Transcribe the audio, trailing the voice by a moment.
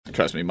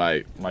Trust me,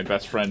 my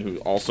best friend who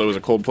also is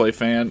a Coldplay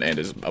fan and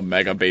is a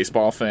mega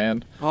baseball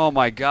fan. Oh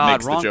my God!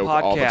 Makes Wrong the joke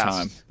podcast. all the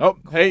time. Oh,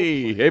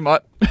 hey,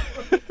 Mutt.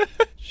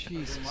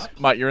 Jesus.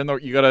 Mutt, you're in the.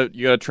 You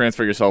gotta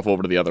transfer yourself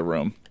over to the other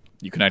room.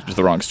 You connected to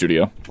the wrong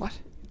studio. What?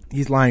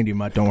 He's lying to you,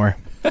 Mutt. Don't worry.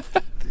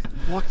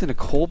 Walked into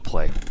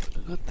Coldplay.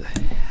 What the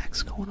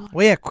heck's going on?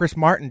 Well, yeah, Chris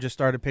Martin just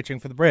started pitching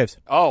for the Braves.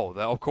 Oh,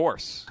 of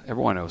course.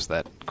 Everyone knows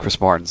that.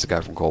 Chris Martin's the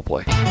guy from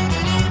Coldplay.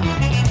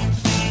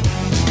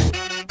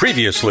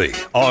 Previously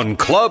on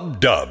Club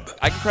Dub.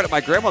 I can credit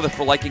my grandmother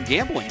for liking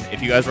gambling.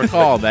 If you guys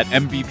recall, that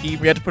MVP,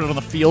 we had to put it on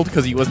the field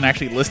because he wasn't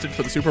actually listed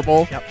for the Super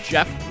Bowl. Yep.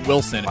 Jeff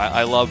Wilson.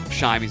 I love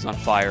Shime. He's on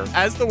fire.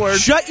 As the word.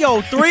 Shut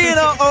yo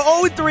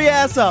 3-0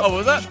 ass up. Oh, what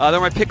was that?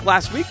 They're my pick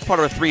last week, part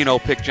of a 3-0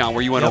 pick, John,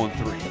 where you went 0-3.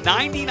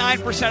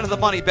 99% of the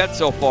money bet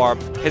so far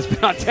has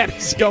been on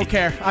Tennessee. Don't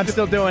care. I'm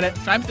still doing it.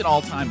 Shime's an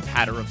all-time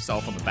patter of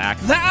self on the back.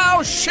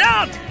 Thou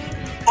shalt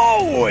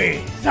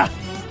always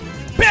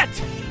bet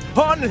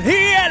on the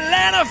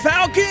Atlanta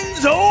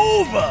Falcons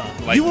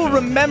over. You will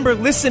remember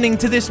listening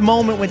to this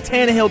moment when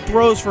Tannehill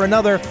throws for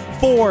another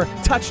 4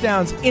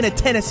 touchdowns in a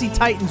Tennessee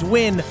Titans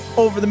win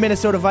over the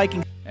Minnesota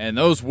Vikings. And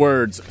those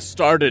words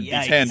started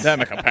Yikes. the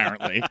pandemic,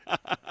 apparently.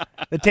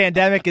 The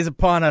pandemic is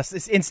upon us.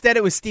 Instead,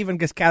 it was Stephen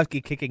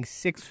Gostkowski kicking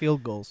 6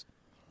 field goals.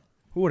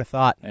 Who would have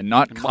thought? And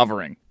not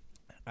covering.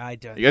 I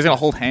don't. You guys going to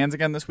hold hands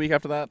again this week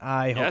after that?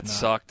 I hope That not.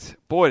 sucked.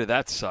 Boy, did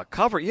that suck.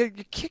 Cover. You're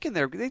kicking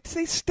there. They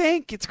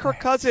stink. It's Kirk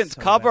Cousins.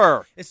 so Cover.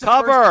 bad. It's the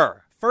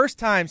Cover. First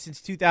time since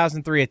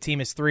 2003 a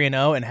team is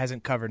 3-0 and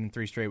hasn't covered in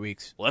 3 straight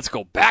weeks. Let's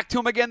go back to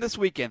him again this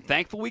weekend.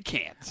 Thankful we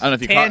can't. I don't know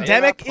if you caught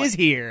Pandemic is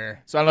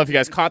here. So I don't know if you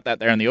guys caught that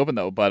there in the open,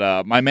 though,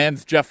 but my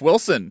man's Jeff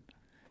Wilson.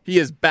 He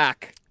is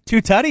back.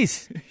 2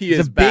 tutties. He It's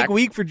is a back. big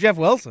week for Jeff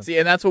Wilson. See,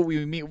 and that's what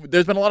we mean.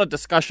 There's been a lot of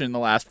discussion in the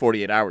last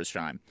 48 hours,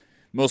 Shime.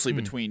 Mostly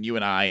between you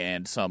and I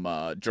and some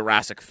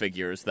Jurassic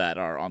figures that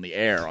are on the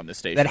air on this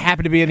station. That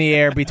happened to be in the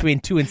air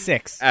between 2 and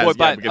 6. As, Boy, yeah,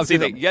 but we can I'm see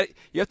saying, them.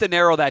 you have to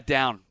narrow that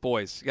down,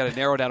 boys. You got to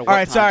narrow down. To All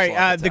right, sorry.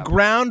 The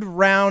ground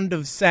round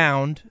of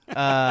sound.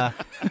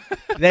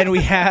 Then we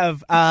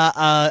have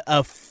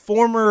a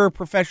former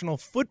professional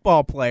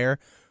football player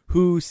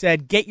who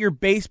said, "Get your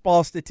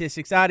baseball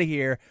statistics out of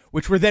here,"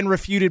 which were then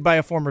refuted by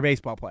a former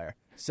baseball player.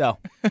 So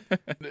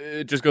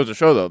It just goes to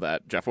show, though,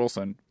 that Jeff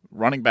Wilson,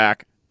 running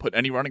back, put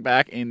any running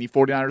back in the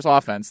 49ers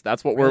offense.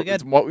 That's what Really good.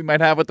 it's what we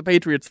might have with the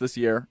Patriots this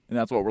year, and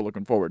that's what we're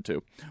looking forward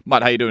to.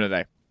 Mutt, how you doing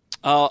today?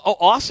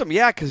 Awesome.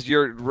 Yeah, because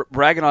you're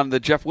bragging on the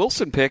Jeff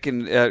Wilson pick,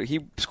 and he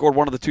scored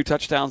one of the 2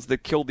 touchdowns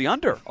that killed the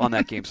under on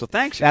that game. So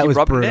thanks. You That keep was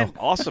rubbing brutal. it in.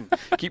 Awesome.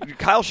 Keep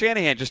Kyle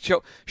Shanahan just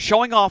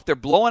showing off. They're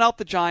blowing out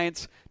the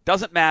Giants.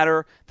 Doesn't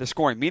matter. They're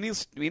scoring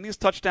meaningless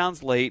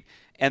touchdowns late,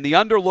 and the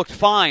under looked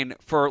fine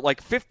for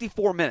like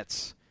 54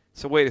 minutes.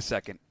 So wait a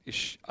second.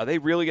 Are they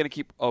really going to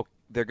keep? Oh,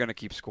 they're going to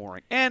keep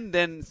scoring. And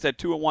then said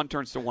 2-1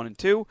 turns to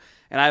 1-2,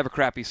 and I have a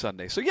crappy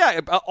Sunday. So yeah,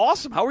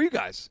 awesome. How are you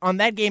guys? on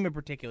that game in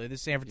particular, the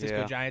San Francisco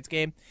Yeah. Giants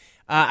game,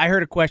 I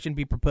heard a question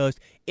be proposed.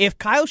 If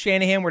Kyle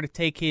Shanahan were to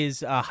take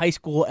his high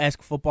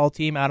school-esque football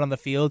team out on the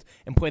field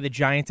and play the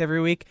Giants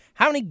every week,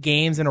 how many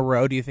games in a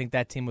row do you think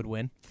that team would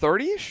win?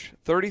 30-ish,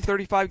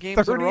 35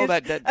 games in a row.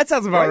 30-ish? That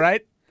sounds about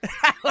right.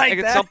 I like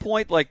At that. some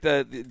point, like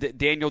the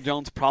Daniel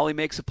Jones probably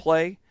makes a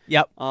play.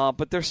 Yep.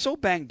 But they're so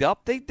banged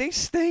up. They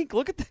stink.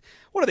 Look at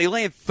what are they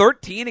laying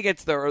 13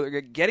 against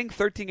getting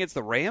 13 against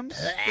the Rams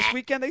this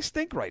weekend? They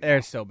stink right now.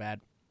 They're so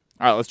bad.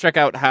 All right, let's check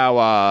out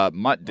how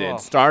Mutt did, Oh.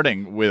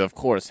 starting with, of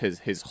course,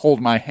 his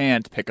Hold My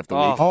Hand pick of the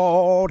week.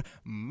 Hold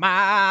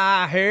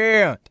my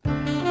hand.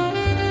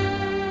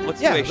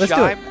 Let's Yeah, do a let's do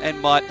it. Shime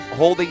and Mutt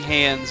holding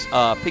hands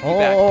piggyback pick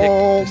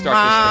Hold to start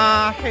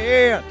my this thing.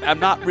 hand. I'm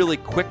not really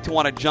quick to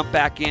want to jump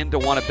back in to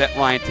want to bet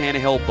Ryan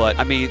Tannehill, but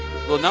I mean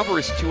the number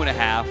is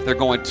 2.5. They're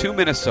going to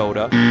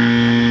Minnesota,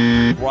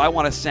 where I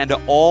want to send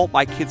all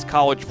my kids'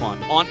 college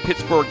fund on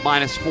Pittsburgh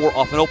 -4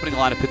 off an opening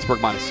line of Pittsburgh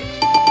 -6.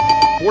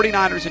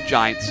 49ers and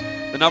Giants.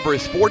 The number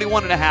is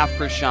 41.5.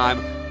 Chris Shime.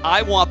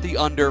 I want the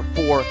under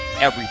for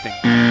everything.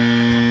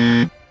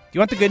 Do you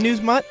want the good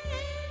news, Mutt?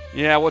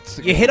 Yeah, what's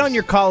the You hit on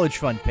your college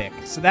fund pick,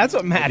 so that's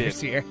what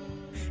matters did. here.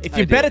 If I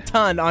you bet a did.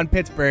 ton on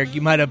Pittsburgh,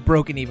 you might have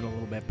broken even a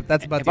little bit, but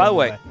that's about And the by the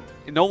only way,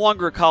 no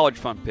longer a college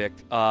fund pick.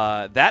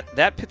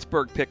 That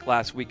Pittsburgh pick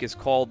last week is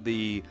called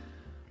the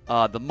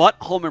Mutt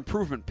Home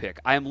Improvement pick.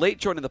 I am late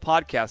joining the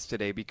podcast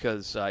today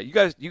because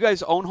you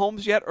guys own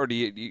homes yet, or do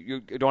you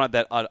don't have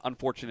that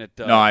unfortunate?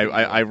 No,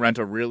 I rent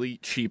a really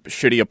cheap,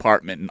 shitty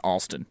apartment in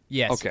Alston.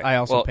 Yes, Okay. I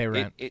also Well, pay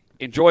rent.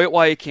 Enjoy it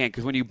while you can,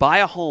 because when you buy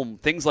a home,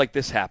 things like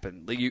this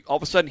happen. Like you all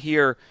of a sudden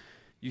hear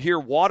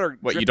water.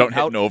 What, you dripping don't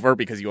hit out. an over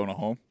because you own a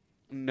home?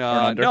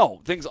 under? No,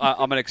 things I'm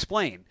going to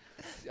explain.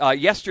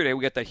 Yesterday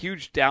we got that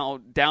huge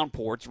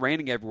downpour. It's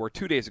raining everywhere.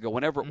 2 days ago,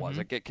 whenever it was,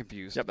 I get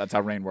confused. Yep, that's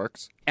how rain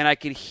works. And I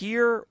can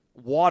hear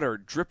water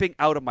dripping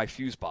out of my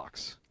fuse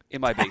box.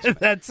 in my basement.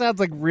 That sounds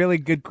like really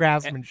good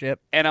craftsmanship.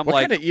 And I'm What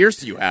like, kind of ears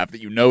do you have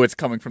that you know it's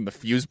coming from the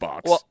fuse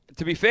box? well,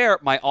 to be fair,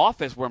 my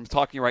office where I'm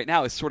talking right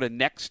now is sort of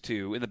next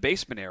to, in the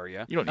basement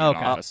area, you don't need an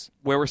office.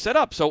 where we're set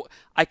up. So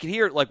I can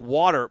hear like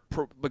water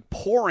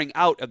pouring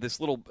out of this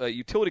little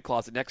utility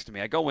closet next to me.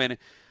 I go in,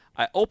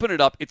 I open it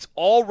up. It's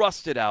all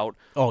rusted out.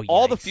 Oh,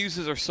 all the yikes.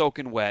 fuses are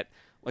soaking wet.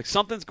 Like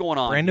something's going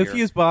on Brand new here.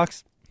 fuse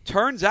box.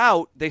 Turns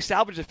out they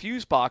salvaged a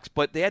fuse box,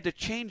 but they had to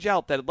change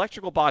out that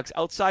electrical box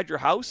outside your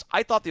house.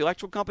 I thought the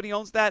electrical company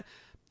owns that.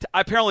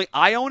 Apparently,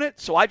 I own it,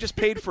 so I just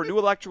paid for a new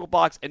electrical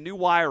box and new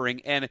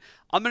wiring, and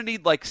I'm going to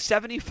need like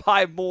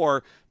 75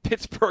 more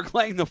Pittsburgh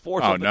laying the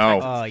fourth. Oh of the no!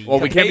 Texans. Well,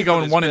 we to can't pay be for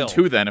going this 1 bill. and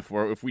 2 then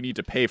if we need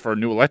to pay for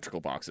new electrical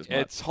boxes. Mutt.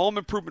 It's home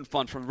improvement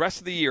fund from the rest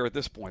of the year at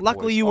this point.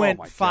 Luckily, boys. you Oh, went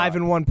my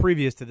 5-1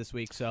 previous to this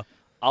week, so.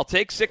 I'll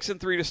take 6 and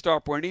 3 to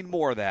start, but I need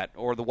more of that,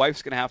 or the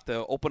wife's going to have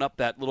to open up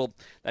that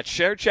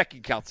shared checking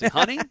account. Say,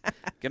 honey,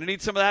 going to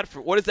need some of that.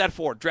 What is that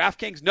for?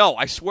 DraftKings? No,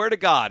 I swear to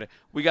God,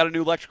 we got a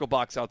new electrical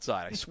box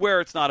outside. I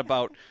swear it's not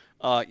about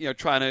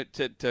trying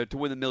to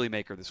win the Millie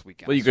Maker this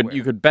weekend. Well,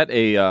 you could bet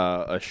a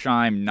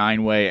Scheim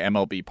 9-way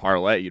MLB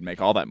parlay. You'd make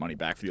all that money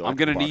back for the I'm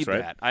electrical going to box,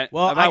 need right? that.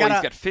 Well,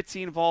 He's got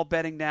Fitzy involved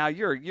betting now.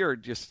 You're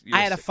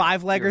I had a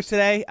 5-legger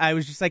today. I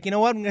was just like, you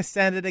know what? I'm going to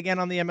send it again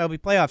on the MLB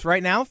playoffs.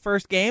 Right now,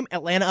 first game,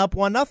 Atlanta up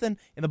 1-0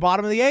 in the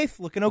bottom of the 8th.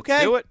 Looking okay.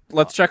 Let's do it.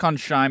 Let's check on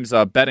Scheim's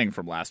betting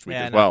from last week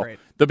Yeah, as not well. great.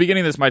 The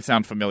beginning of this might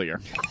sound familiar.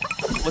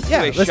 Let's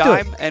Yeah, do a let's do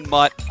it. Scheim and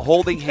Mutt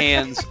holding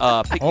hands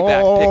piggyback pick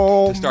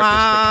to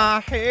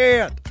start this thing.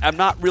 hand. I'm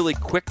not really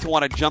quick to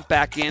want to jump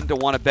back in to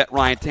want to bet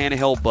Ryan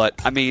Tannehill, but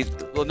I mean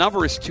the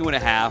number is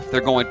 2.5. They're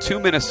going to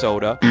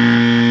Minnesota.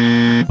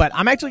 But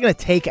I'm actually going to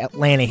take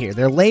Atlanta here.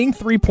 They're laying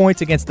 3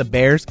 points against the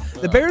Bears.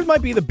 The Bears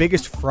might be the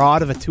biggest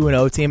fraud of a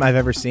 2-0 team I've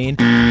ever seen.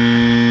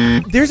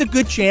 There's a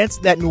good chance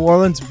that New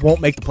Orleans won't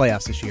make the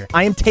playoffs this year.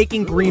 I am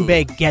taking Green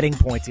Bay getting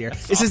points here.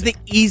 This is the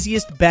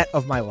easiest bet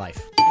of my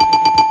life.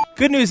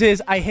 Good news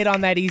is I hit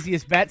on that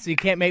easiest bet, so you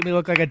can't make me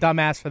look like a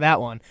dumbass for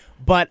that one.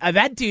 But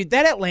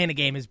that Atlanta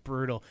game is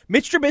brutal.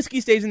 Mitch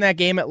Trubisky stays in that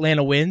game,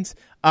 Atlanta wins.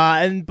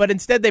 But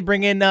instead they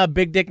bring in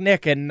Big Dick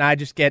Nick, and I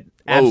just get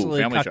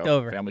absolutely cucked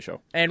over. Family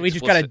show. And we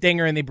just got a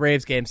dinger in the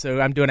Braves game,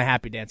 so I'm doing a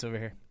happy dance over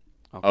here.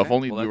 Okay. If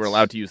only we were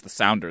allowed to use the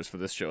sounders for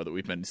this show that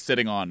we've been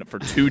sitting on for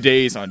 2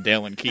 days on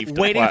Dale and Keefe.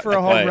 Waiting for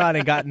a home run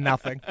and got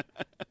nothing.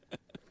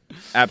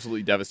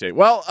 Absolutely devastating.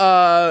 Well,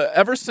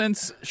 ever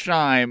since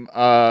Scheim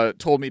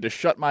told me to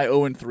shut my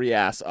 0-3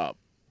 ass up,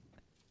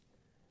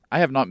 I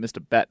have not missed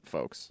a bet,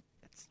 folks.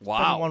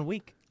 Wow. Been 1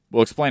 week.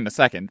 We'll explain in a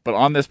second, but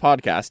on this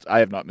podcast, I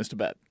have not missed a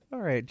bet. All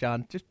right,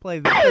 John, just play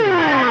the.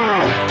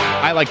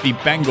 I like the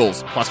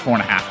Bengals plus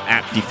 4.5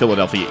 at the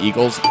Philadelphia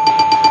Eagles.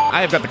 I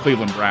have got the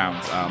Cleveland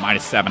Browns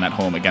 -7 at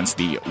home against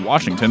the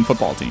Washington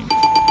football team.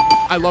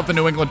 I love the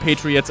New England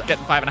Patriots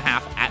getting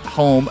 5.5 at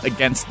home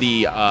against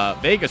the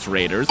Vegas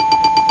Raiders.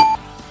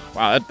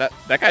 Wow,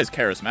 that guy's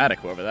charismatic,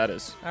 whoever that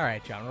is. All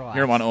right, John, relax.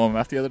 Hear him on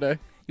OMF the other day?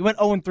 You went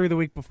 0-3 the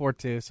week before,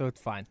 too, so it's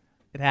fine.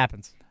 It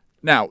happens.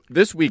 Now,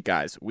 this week,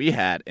 guys, we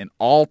had an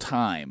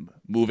all-time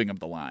moving of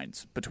the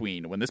lines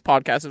between when this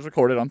podcast is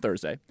recorded on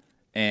Thursday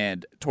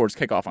and towards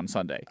kickoff on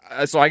Sunday.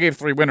 So I gave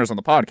 3 winners on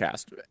the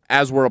podcast.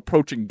 As we're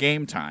approaching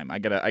game time, I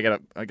get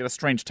a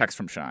strange text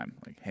from Scheim,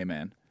 like, "Hey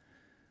man,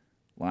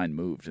 line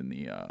moved in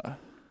the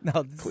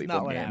No, this is Cleveland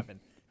not what game." happened.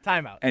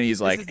 Timeout. And he's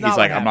This like, is not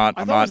what I'm happened. not,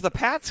 I I'm thought it not. was the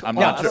Pats. I'm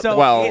No, not sure. so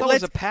Well, it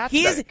was a Pats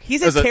he's bet. a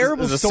It was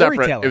terrible it was a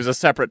storyteller. separate. It was a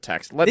separate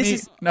text. Let This me.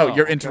 is-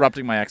 You're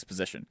interrupting my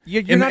exposition.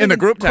 You're in not the even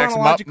group text.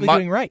 chronologically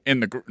doing right. In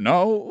the group.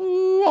 No,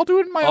 ooh, I'll do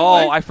it in my own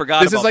Oh, way. I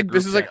forgot This about is like the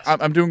group this is like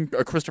text. I'm doing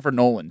a Christopher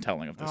Nolan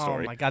telling of the Oh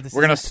story. my God, this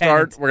we're is gonna a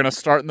start. Tenet. We're gonna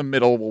start in the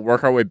middle. We'll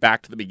work our way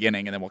back to the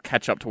beginning, and then we'll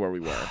catch up to where we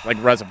were,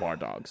 like Reservoir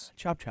Dogs.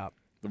 Chop, chop.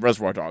 The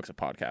Reservoir Dogs, a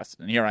podcast,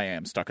 and here I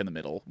am stuck in the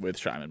middle with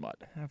Scheim and Mutt.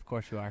 Of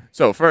course you are.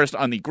 So first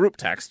on the group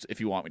text, if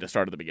you want me to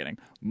start at the beginning,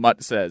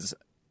 Mutt says,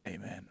 "Hey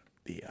man,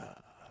 the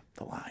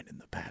line in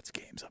the Pats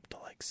game's up to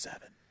like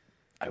 7.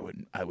 I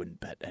wouldn't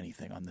bet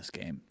anything on this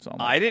game." So I'm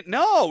like, I didn't.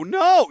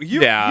 No,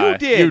 you Yeah,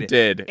 did. you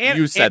did. And,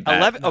 You said and that.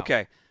 11, No.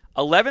 Okay,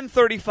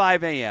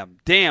 11:35 a.m.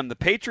 Damn, the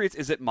Patriots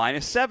is at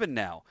 -7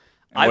 now.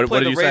 And I what played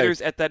did the you say?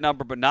 Raiders at that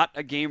number, but not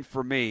a game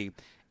for me.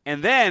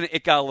 And then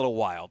it got a little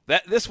wild.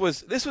 This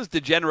was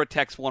degenerate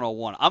text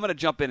 101. I'm going to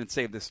jump in and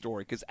save this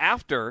story because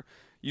after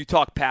you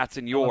talk Pats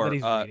in I love your that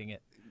he's reading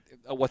it.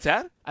 what's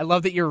that? I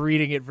love that you're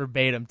reading it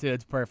verbatim, too.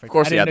 It's perfect. Of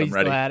course I he didn't had know them you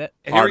ready. still had it.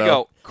 And here we Ardo.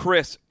 go,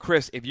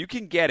 Chris. If you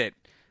can get it,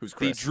 Who's the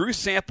Chris? Drew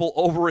Sample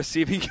over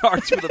receiving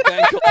yards for the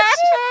Bengals.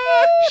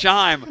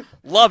 Scheim,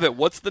 love it.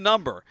 What's the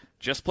number?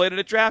 Just played it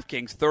at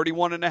DraftKings,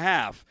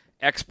 31.5.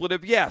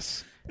 Expletive,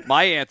 yes.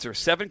 My answer: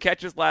 7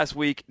 catches last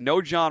week.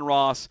 No John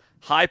Ross.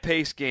 High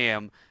pace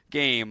game.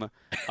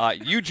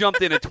 You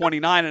jumped in at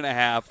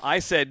 29.5. I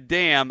said,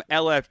 "Damn,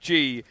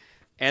 LFG,"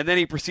 and then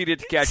he proceeded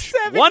to catch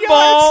 7 one yards.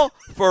 ball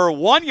for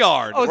 1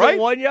 yard. Oh, is right? it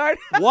 1 yard?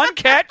 One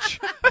catch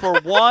for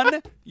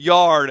 1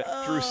 yard.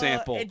 Drew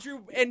Sample.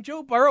 And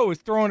Joe Burrow was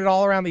throwing it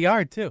all around the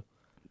yard, too.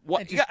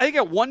 I think he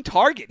got one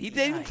target. He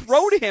didn't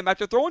throw to him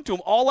after throwing to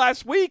him all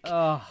last week.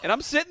 And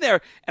I'm sitting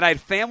there, and I had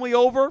family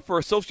over for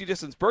a social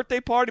distance birthday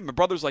party. My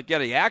brother's like,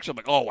 get any action? I'm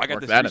like, oh, I got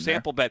this Drew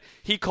Sample bet.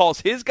 He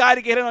calls his guy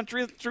to get in on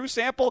Drew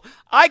Sample.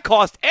 I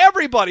cost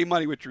everybody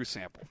money with Drew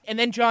Sample. And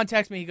then John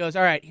texts me. He goes,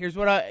 all right, here's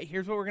what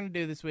we're going to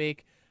do this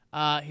week.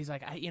 He's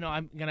like,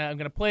 I'm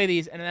gonna play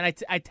these. And then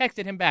I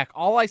texted him back.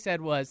 All I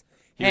said was,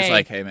 he was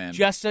like, hey, man.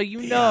 Just so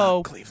you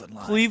know,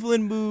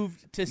 Cleveland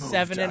moved to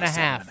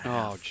 7.5.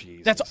 Oh,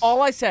 jeez. That's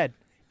all I said.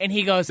 And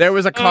he goes, there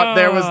was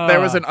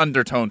an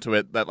undertone to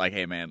it that, like,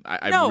 hey, man,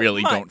 I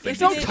really don't think there's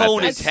no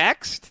tone in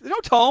text. There's no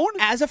tone.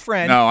 As a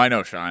friend. No, I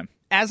know, Sean.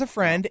 As a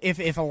friend,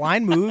 if a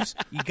line moves,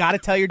 you got to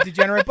tell your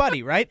degenerate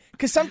buddy, right?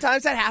 Because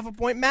sometimes that half a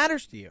point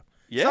matters to you.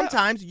 Yeah.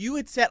 Sometimes you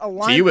would set a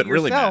line for yourself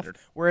really mattered.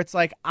 Where it's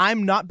like,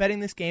 I'm not betting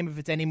this game if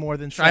it's any more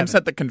than 7. Sean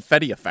set the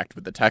confetti effect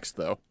with the text,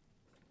 though.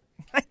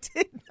 I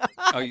did not.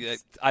 Oh,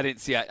 I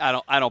didn't see.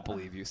 I don't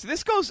believe you. So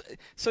this goes.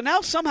 So now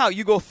somehow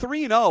you go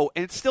 3-0,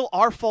 and it's still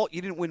our fault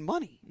you didn't win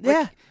money.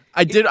 Yeah,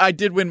 I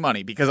did win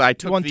money because I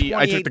took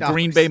the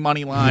Green Bay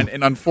money line,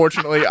 and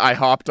unfortunately I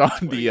hopped on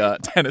the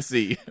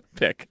Tennessee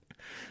pick.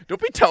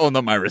 Don't be telling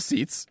them my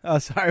receipts. Oh,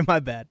 sorry, my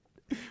bad.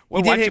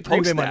 Well, why didn't you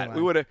post that?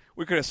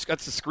 We could have.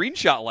 That's the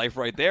screenshot life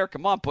right there.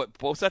 Come on,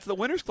 post that to the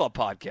Winners Club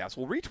podcast.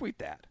 We'll retweet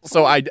that.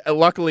 So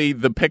luckily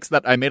the picks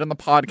that I made on the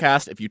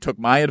podcast, if you took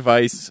my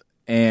advice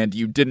and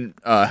you didn't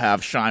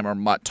have Scheim or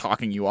Mutt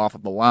talking you off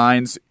of the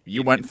lines,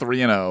 you went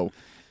 3-0,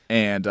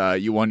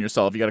 and you won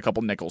yourself. You got a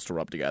couple nickels to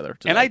rub together.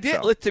 And I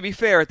did. So. To be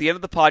fair, at the end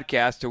of the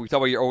podcast, we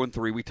talked about your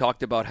 0-3. We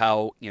talked about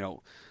how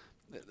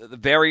the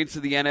variance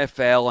of the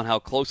NFL and how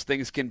close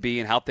things can be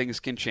and how things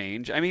can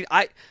change. I mean,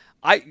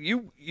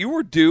 you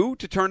were due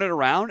to turn it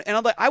around,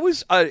 and I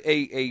was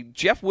a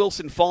Jeff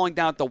Wilson falling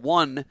down at the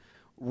 1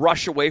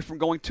 rush away from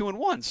going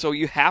 2-1. So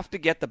you have to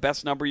get the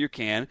best number you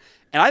can.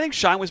 And I think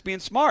Scheim was being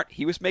smart.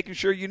 He was making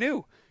sure you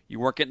knew you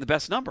weren't getting the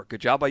best number.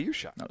 Good job by you,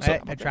 Scheim.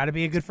 I try to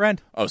be a good friend.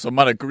 Oh, so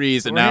Mutt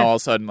agrees, and now all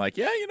of a sudden, like,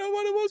 yeah, you know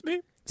what, it was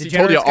me. So he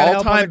told you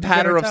all-time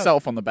patter of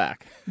self on the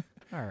back.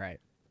 All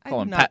right.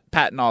 Call him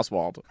Patton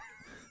Oswalt.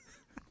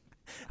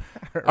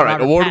 All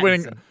right,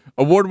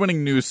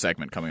 award-winning news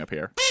segment coming up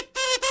here.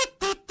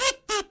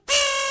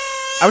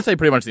 I would say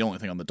pretty much the only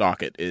thing on the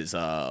docket is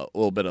a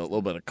little bit of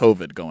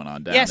COVID going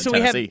on down in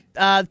Tennessee.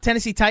 We have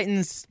Tennessee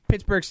Titans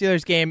Pittsburgh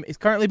Steelers game is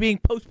currently being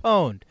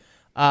postponed.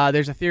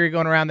 There's a theory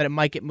going around that it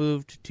might get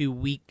moved to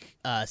week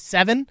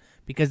 7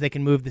 because they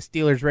can move the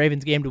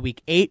Steelers-Ravens game to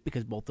week 8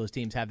 because both those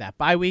teams have that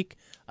bye week.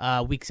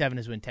 Week 7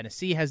 is when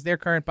Tennessee has their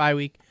current bye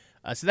week.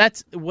 So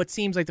that's what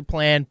seems like the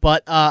plan.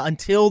 But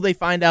until they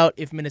find out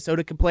if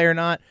Minnesota can play or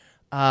not,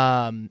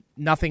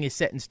 nothing is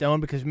set in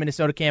stone because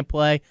Minnesota can't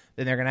play.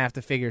 Then they're going to have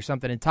to figure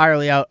something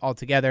entirely out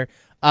altogether.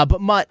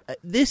 But Mutt,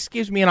 this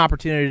gives me an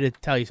opportunity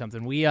to tell you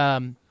something. We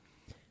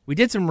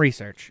did some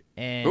research,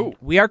 and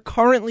we are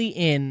currently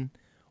in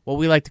what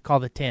we like to call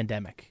the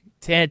tandemic.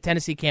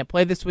 Tennessee can't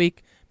play this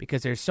week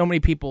because there's so many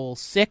people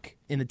sick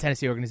in the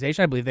Tennessee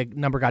organization. I believe the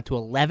number got to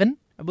 11.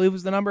 I believe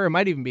was the number. It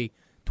might even be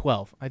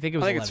 12. I think it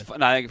was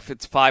 11. I think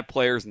it's 5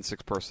 players and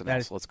 6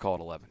 personnel, so let's call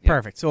it 11. Yeah.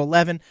 Perfect. So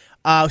 11.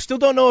 Still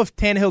don't know if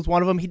Tannehill's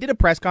one of them. He did a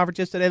press conference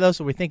yesterday, though,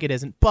 so we think it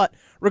isn't. But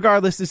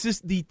regardless, this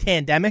is the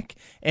tandemic,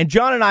 and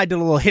John and I did a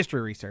little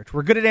history research.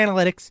 We're good at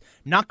analytics,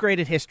 not great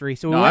at history.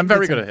 So I'm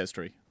very good at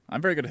history.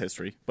 I'm very good at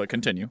history, but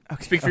continue.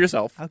 Okay. Speak for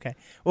yourself. Okay.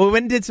 Well, we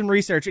went and did some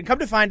research, and come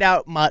to find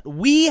out, Mutt,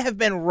 we have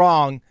been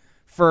wrong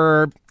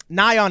for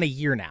nigh on a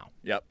year now.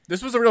 Yep.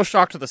 This was a real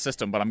shock to the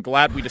system, but I'm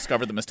glad we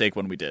discovered the mistake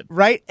when we did.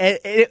 Right?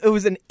 It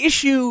was an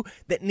issue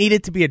that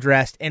needed to be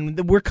addressed,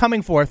 and we're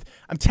coming forth.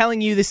 I'm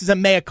telling you, this is a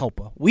mea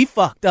culpa. We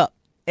fucked up,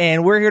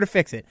 and we're here to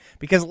fix it.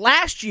 Because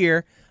last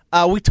year,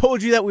 we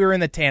told you that we were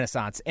in the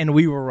Tanaissance, and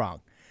we were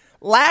wrong.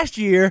 Last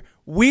year,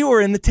 we were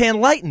in the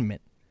Tanlightenment.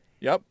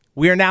 Yep.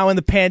 We are now in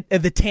the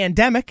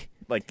tandemic.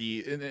 Like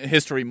in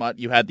history, Mutt,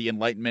 you had the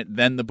Enlightenment,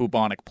 then the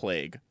bubonic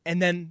plague.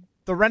 And then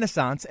the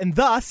Renaissance, and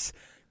thus,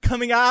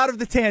 coming out of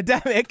the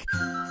tandemic,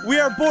 we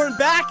are born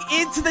back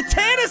into the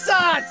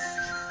Tanaissance!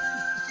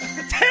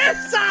 The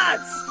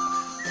Tanaissance!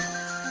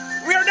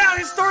 We are now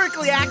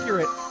historically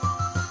accurate.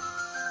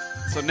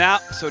 So now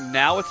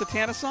it's the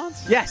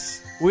Tanaissance?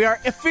 Yes. We are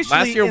officially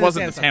last year in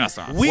wasn't the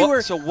Tanaissance.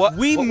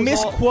 We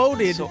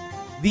misquoted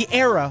the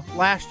era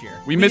last year.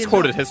 We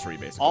misquoted history,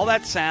 basically. All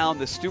that sound,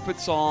 the stupid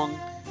song,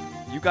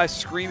 you guys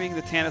screaming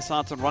the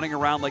Tanaissance and running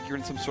around like you're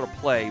in some sort of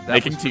play.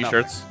 Making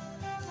T-shirts.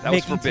 That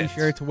making was for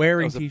T-shirts,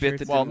 wearing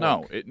T-shirts.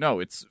 Well,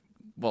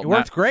 it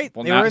works great.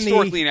 Well, they were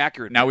historically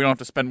inaccurate. Now we don't have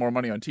to spend more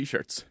money on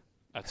T-shirts.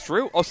 That's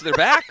true. Oh, so they're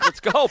back.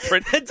 Let's go.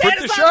 Print the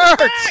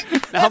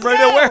shirts. Now I'm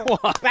ready to wear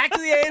one. Back to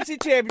the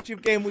AFC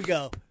Championship game we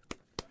go.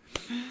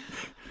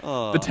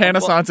 The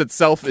Tanaissance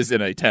itself is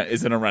in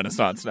a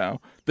Renaissance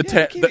now.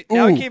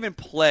 Now he can't even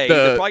play.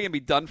 They're probably going to be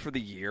done for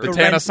the year. The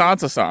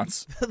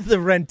Tanassance. The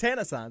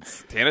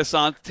Rentanaissance.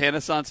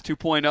 Tanassance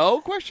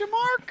 2.0, question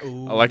mark?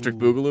 Ooh. Electric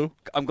Boogaloo.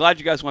 I'm glad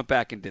you guys went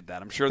back and did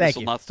that. I'm sure this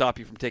will not stop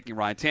you from taking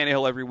Ryan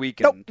Tannehill every week.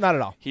 Nope, not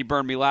at all. He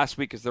burned me last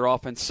week because their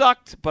offense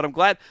sucked, but I'm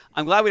glad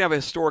we have a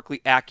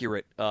historically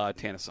accurate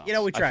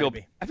Tanassance. We try to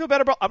be. I feel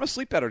better. I'm going to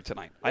sleep better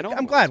tonight.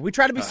 I'm glad. We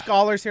try to be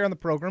scholars here on the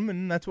program,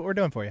 and that's what we're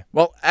doing for you.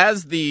 Well,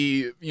 as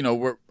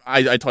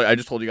I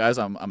just told you guys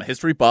I'm a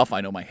history buff.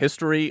 I know my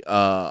history.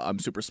 I'm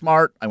super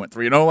smart. I went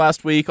 3-0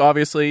 last week,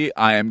 obviously.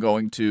 I am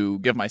going to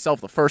give myself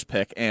the first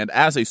pick, and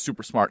as a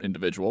super smart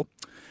individual,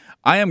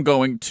 I am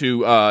going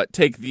to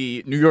take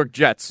the New York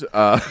Jets.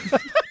 Oh,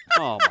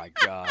 my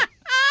God.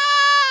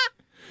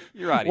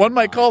 You're out of One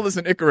might call this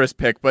an Icarus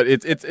pick, but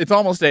it's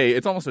almost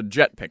a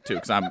jet pick, too,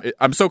 because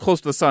I'm so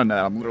close to the sun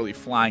that I'm literally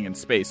flying in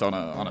space on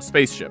a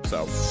spaceship,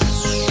 so...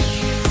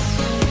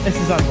 This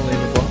is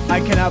unbelievable. I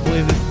cannot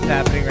believe this is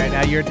happening right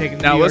now. You're taking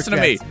the New York listen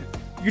to me. Jets.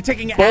 You're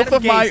taking both Adam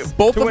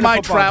of my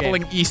game.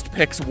 traveling east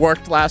picks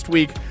worked last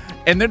week,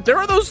 and there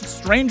are those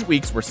strange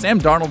weeks where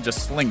Sam Darnold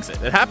just slings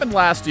it. It happened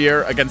last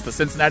year against the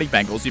Cincinnati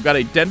Bengals. You've got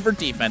a Denver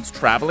defense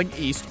traveling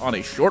east on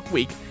a short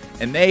week,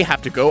 and they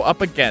have to go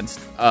up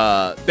against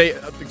they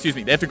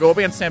have to go up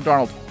against Sam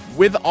Darnold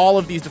with all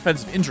of these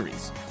defensive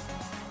injuries.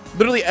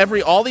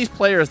 Literally all these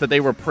players that they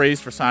were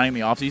praised for signing in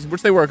the offseason,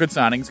 which they were good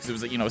signings because it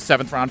was a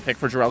 7th round pick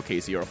for Jarrell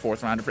Casey or a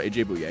 4th rounder for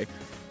AJ Bouye.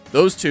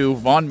 Those two,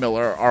 Von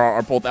Miller,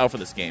 are both out for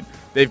this game.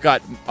 They've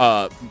got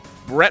Mark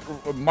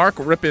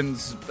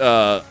Rippon's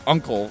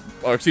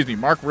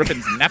Mark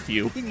Rippon's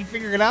nephew. Can you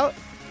figure it out?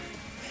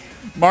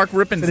 Mark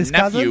Rippon's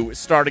nephew cousin?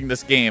 starting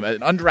this game,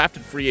 an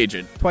undrafted free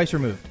agent. Twice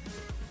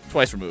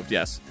removed,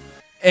 yes.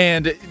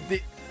 And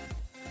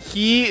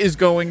he is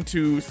going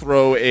to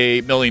throw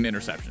 1 million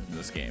interceptions in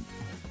this game.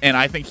 And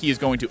I think he is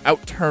going to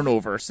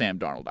out-turnover Sam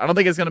Darnold. I don't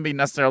think it's going to be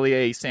necessarily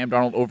a Sam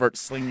Darnold overt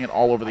slinging it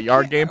all over the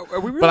yard game. Are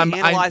we really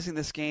analyzing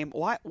this game?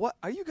 Why? What?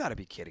 Are you got to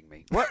be kidding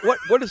me?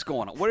 What is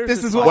going on?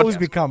 This is what we've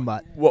become,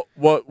 Mutt. What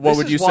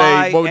would you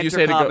say? What would you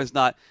say to go? This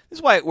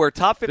is why we're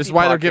top 50. This is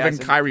why they're giving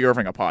Kyrie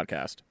Irving a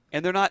podcast.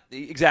 And they're not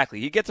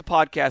exactly. He gets a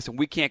podcast, and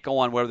we can't go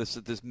on whatever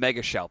this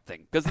mega shout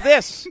thing because of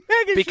this.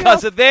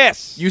 Because of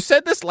this. You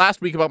said this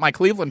last week about my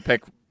Cleveland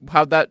pick.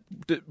 How'd that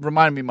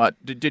remind me, Mutt?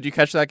 Did you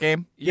catch that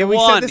game? Yeah, we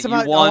won. said this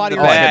about you won the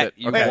bet.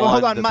 Wait,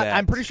 hold on, Mutt.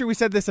 I'm pretty sure we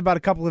said this about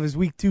a couple of his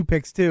week 2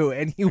 picks too,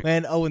 and he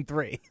went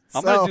 0-3.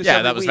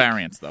 That was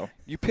variance though.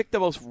 You picked the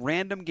most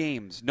random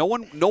games. No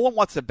one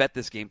wants to bet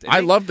this game.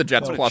 I love the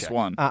Jets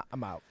 +1.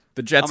 I'm out.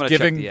 The Jets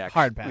giving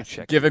hard pass.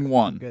 Giving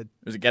 1. Good.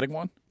 Is it getting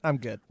 1? I'm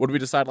good. What did we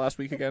decide last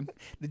week again?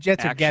 The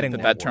Jets are getting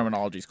 1. That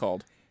terminology's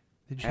called.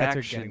 The Jets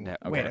are getting 1.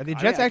 Okay. Wait, are the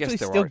Jets actually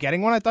still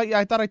getting 1? I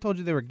thought I told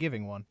you they were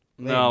giving 1.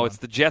 No, it's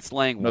the Jets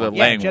laying 1. No, they're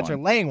laying 1. Jets are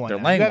laying 1. They're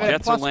laying 1.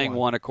 Jets are laying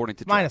 1 according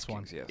to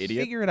 -1. Yes.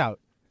 Idiot. Figure it out.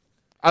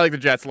 I like the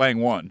Jets laying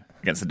 1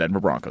 against the Denver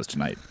Broncos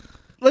tonight.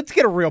 Let's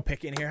get a real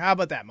pick in here. How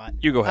about that, Mutt?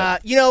 You go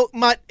ahead.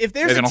 Mutt, if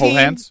there's a team, hold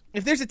hands?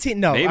 If there's a team,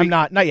 no, Maybe. I'm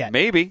not yet.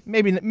 Maybe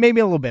a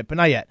little bit, but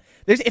not yet.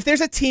 If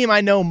there's a team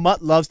I know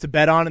Mutt loves to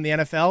bet on in the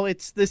NFL,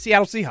 it's the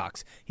Seattle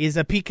Seahawks. He's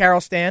a Pete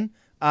Carroll stan.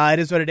 It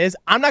is what it is.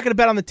 I'm not going to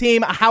bet on the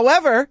team.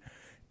 However,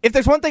 if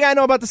there's one thing I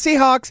know about the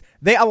Seahawks,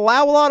 they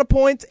allow a lot of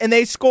points and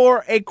they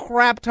score a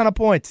crap ton of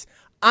points.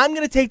 I'm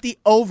going to take the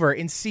over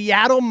in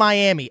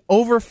Seattle-Miami,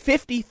 over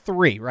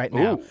 53 right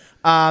now.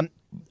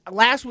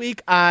 Last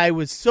week, I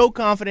was so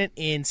confident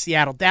in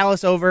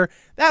Seattle-Dallas over.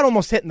 That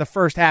almost hit in the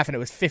first half, and it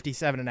was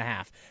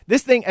 57.5.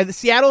 This thing,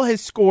 Seattle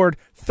has scored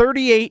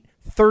 38,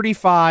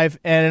 35,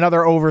 and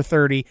another over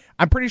 30.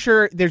 I'm pretty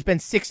sure there's been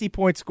 60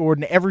 points scored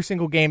in every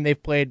single game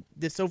they've played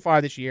so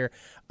far this year.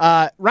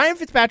 Ryan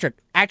Fitzpatrick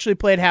actually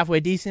played halfway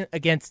decent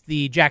against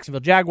the Jacksonville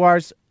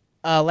Jaguars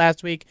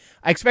last week.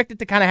 I expect it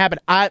to kind of happen.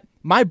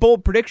 My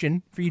bold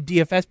prediction for you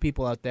DFS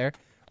people out there,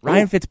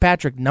 Ryan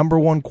Fitzpatrick,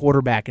 #1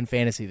 quarterback in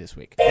fantasy this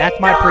week. That's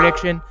my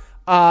prediction.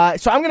 So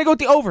I'm going to go with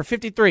the over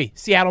 53.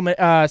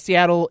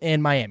 Seattle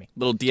and Miami.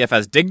 Little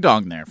DFS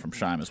ding-dong there from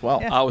Shime as well.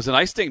 Yeah. It was a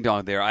nice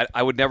ding-dong there.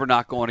 I would never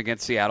not going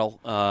against Seattle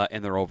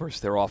and their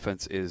overs. Their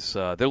offense is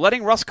they're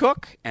letting Russ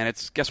cook, and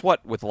it's guess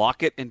what with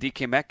Lockett and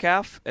DK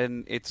Metcalf,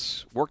 and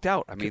it's worked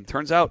out. I mean,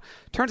 turns out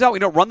we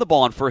don't run the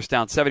ball on first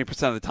down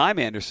 70% of the time.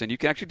 Anderson, you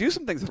can actually do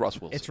some things with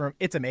Russ Wilson.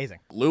 It's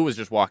amazing. Lou was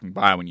just walking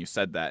by when you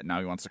said that. Now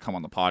he wants to come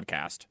on the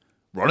podcast.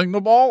 Running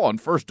the ball on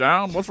first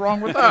down? What's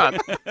wrong with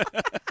that?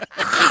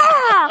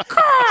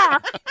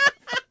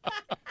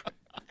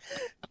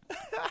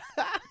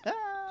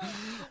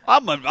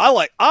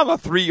 I'm a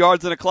 3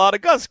 yards in a cloud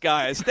of Gus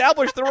guy.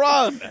 Establish the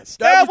run.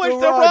 Establish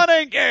the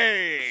running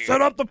game. Set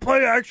up the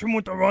play action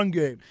with the run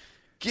game.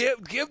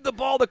 Give the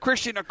ball to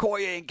Christian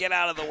Okoye and get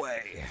out of the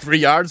way. 3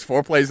 yards,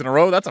 4 plays in a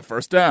row. That's a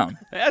first down.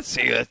 Let's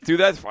do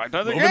that 5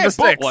 times a Moving game. the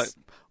sticks.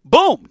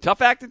 Boom.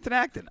 Tough acting to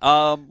acting.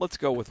 Let's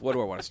go with what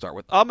do I want to start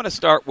with? I'm going to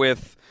start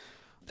with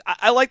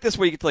I like this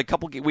where you get to like a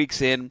couple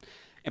weeks in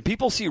and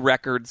people see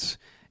records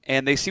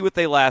and they see what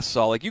they last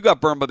saw. Like you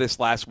got burned by this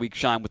last week,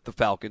 Shine, with the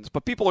Falcons,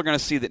 but people are going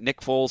to see that Nick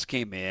Foles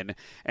came in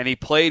and he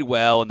played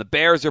well and the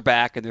Bears are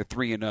back and they're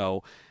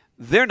 3-0.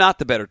 they're not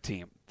the better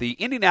team. The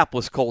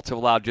Indianapolis Colts have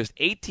allowed just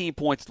 18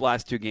 points the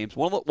last two games.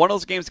 One of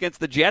those games against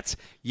the Jets,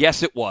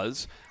 yes, it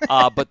was.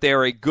 But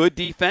they're a good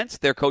defense.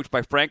 They're coached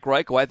by Frank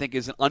Reich, who I think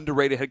is an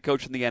underrated head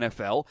coach in the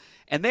NFL.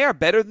 And they are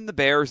better than the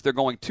Bears. They're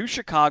going to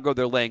Chicago.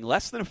 They're laying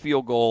less than a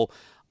field goal.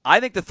 I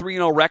think the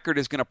 3-0 record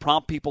is going to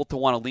prompt people to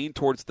want to lean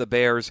towards the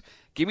Bears.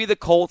 Give me the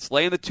Colts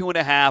laying the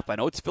 2.5. I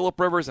know it's Phillip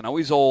Rivers. I know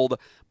he's old,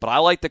 but I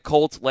like the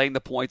Colts laying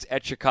the points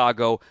at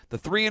Chicago. The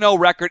 3-0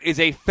 record is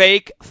a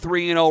fake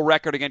 3-0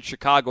 record against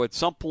Chicago. At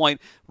some point,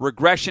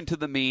 regression to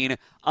the mean.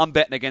 I'm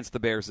betting against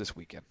the Bears this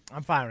weekend.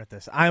 I'm fine with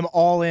this. I'm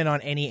all in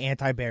on any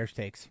anti-Bears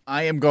takes.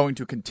 I am going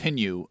to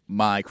continue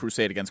my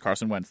crusade against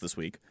Carson Wentz this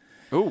week.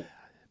 Ooh.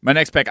 My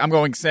next pick, I'm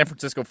going San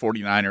Francisco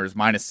 49ers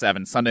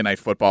 -7 Sunday Night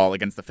Football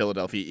against the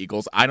Philadelphia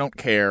Eagles. I don't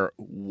care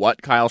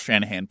what Kyle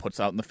Shanahan puts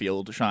out in the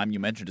field. Shaim, you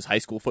mentioned his high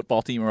school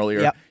football team earlier.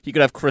 Yep. He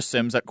could have Chris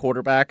Sims at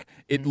quarterback.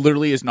 It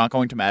literally is not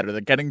going to matter.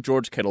 They're getting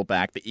George Kittle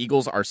back. The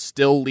Eagles are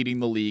still leading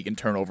the league in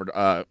turnover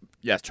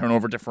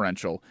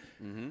differential.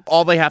 Mm-hmm.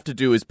 All they have to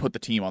do is put the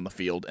team on the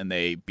field, and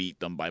they beat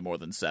them by more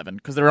than 7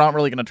 because they're not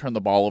really going to turn the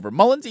ball over.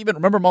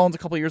 Remember Mullins a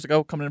couple years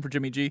ago coming in for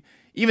Jimmy G?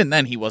 Even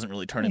then, he wasn't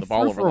really turning the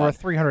ball over. For over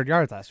 300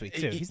 yards last week,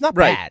 too. He's not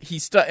right. bad.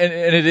 He's and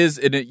it is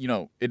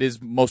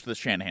most of the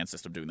Shanahan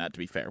system doing that, to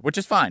be fair, which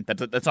is fine.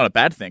 That's not a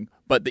bad thing.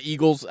 But the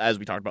Eagles, as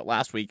we talked about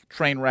last week,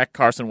 train wreck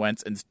Carson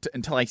Wentz, and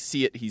until I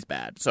see it, he's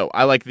bad. So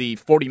I like the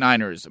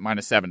 49ers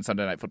 -7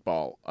 Sunday Night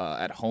Football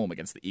at home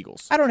against the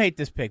Eagles. I don't hate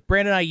this pick.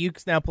 Brandon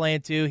Ayuk's now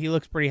playing, too. He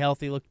looks pretty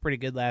healthy. Looked pretty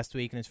good last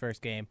week in his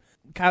first game.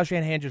 Kyle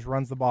Shanahan just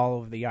runs the ball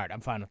over the yard.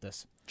 I'm fine with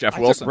this. Jeff I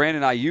Wilson. took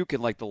Brandon Ayuk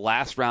in the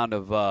last round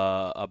of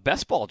a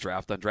best ball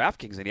draft on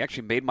DraftKings, and he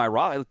actually made my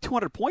roster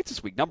 200 points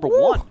this week. Number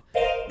one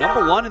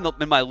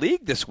in my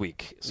league this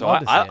week. So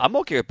I'm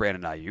okay with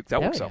Brandon Ayuk.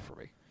 That works out for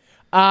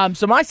me.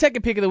 So my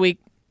second pick of the week,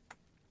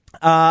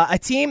 a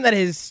team that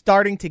is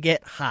starting to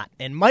get hot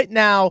and might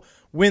now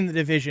win the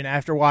division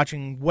after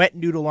watching wet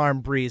noodle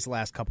arm Breeze the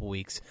last couple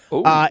weeks,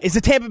 is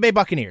the Tampa Bay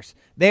Buccaneers.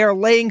 They are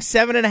laying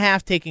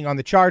 7.5, taking on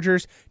the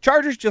Chargers.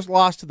 Chargers just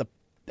lost to the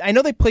I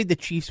know they played the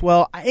Chiefs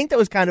well. I think that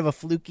was kind of a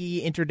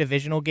fluky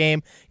interdivisional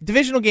game.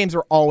 Divisional games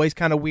are always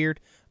kind of weird.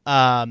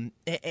 And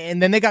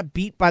then they got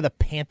beat by the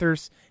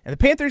Panthers. And the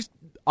Panthers'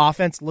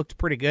 offense looked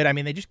pretty good. I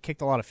mean, they just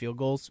kicked a lot of field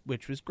goals,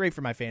 which was great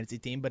for my fantasy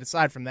team. But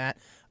aside from that,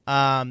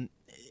 I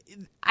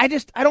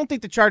don't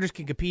think the Chargers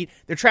can compete.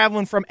 They're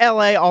traveling from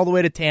L.A. all the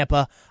way to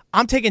Tampa.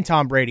 I'm taking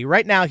Tom Brady.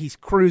 Right now, he's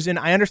cruising.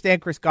 I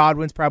understand Chris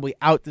Godwin's probably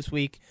out this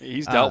week.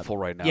 He's doubtful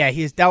right now. Yeah,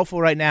 he is doubtful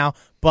right now.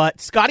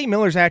 But Scotty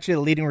Miller's actually the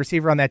leading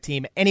receiver on that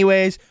team.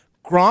 Anyways,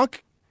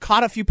 Gronk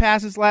caught a few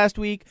passes last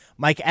week.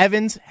 Mike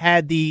Evans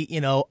had the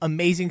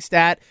amazing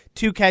stat: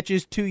 2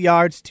 catches, 2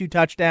 yards, 2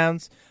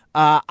 touchdowns.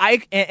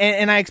 I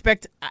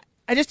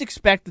just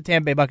expect the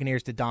Tampa Bay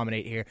Buccaneers to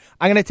dominate here.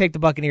 I'm going to take the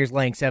Buccaneers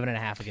laying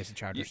 7.5 against the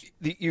Chargers.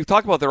 You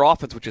talk about their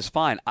offense, which is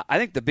fine. I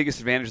think the biggest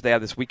advantage they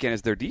have this weekend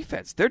is their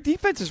defense. Their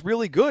defense is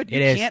really good.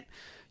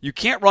 You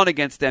can't run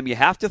against them. You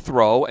have to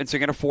throw, and so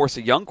you're going to force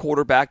a young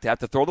quarterback to have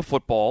to throw the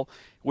football,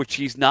 which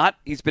he's not.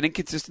 He's been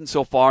inconsistent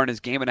so far in his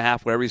game and a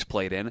half, whatever he's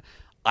played in.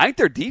 I think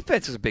their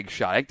defense is a big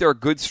shot. I think they're a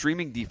good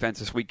streaming defense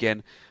this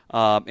weekend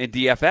in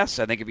DFS.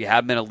 I think if you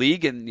have them in a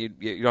league and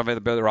you don't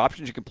have other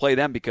options, you can play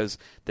them because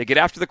they get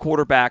after the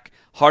quarterback,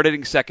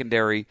 hard-hitting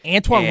secondary.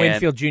 Antoine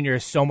Winfield Jr.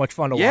 is so much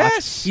fun to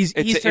watch. He's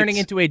turning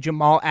into a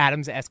Jamal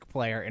Adams-esque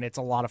player, and it's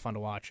a lot of fun to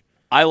watch.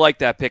 I like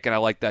that pick, and I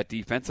like that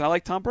defense, and I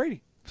like Tom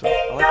Brady. So I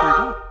like where you're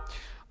going.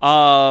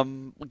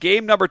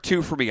 Game number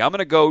 2 for me. I'm going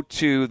to go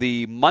to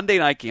the Monday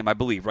night game, I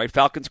believe, right?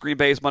 Falcons-Green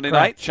Bay is Monday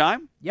night,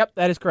 Shime? Yep,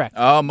 that is correct.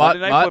 Oh,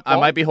 Mutt, I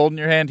might be holding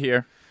your hand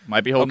here.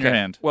 Your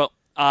hand. Well,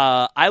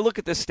 I look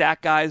at this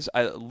stat, guys.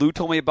 Lou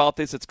told me about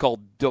this. It's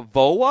called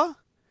DVOA.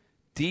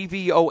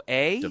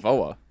 DVOA.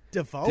 DVOA.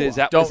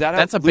 DVOA.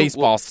 That's a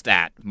baseball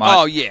stat. Mutt.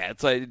 Oh, yeah.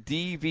 It's a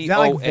DVOA. Is that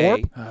like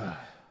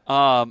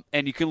VORP?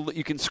 And you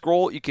can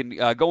scroll, you can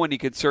go in, you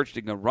can search,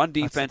 you can run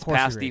defense,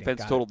 pass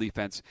defense, total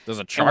defense. There's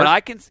a chart.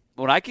 And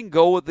when I can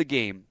go with the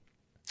game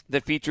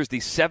that features the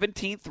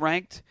 17th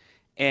ranked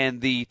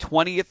and the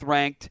 20th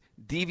ranked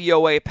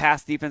DVOA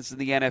pass defense in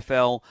the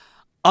NFL,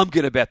 I'm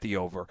going to bet the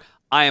over.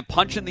 I am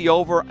punching the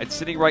over. It's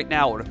sitting right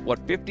now at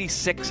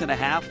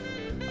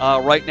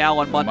 56.5 right now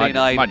on Monday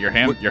night. Mud, your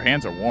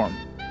hands are warm.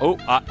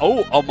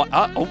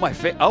 My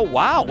face! Oh,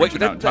 wow! Wait,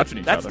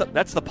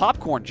 that's the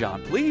popcorn,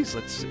 John. Please,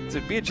 let's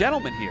be a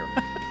gentleman here.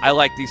 I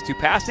like these 2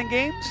 passing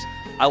games.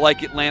 I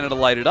like Atlanta to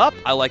light it up.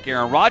 I like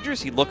Aaron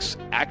Rodgers. He looks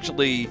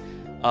actually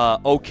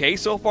okay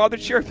so far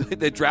this year.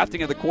 The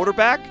drafting of the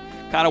quarterback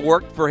kind of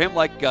worked for him,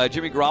 like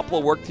Jimmy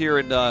Garoppolo worked here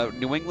in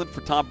New England for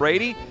Tom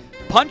Brady.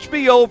 Punch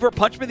me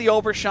the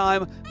over,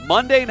 Shime.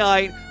 Monday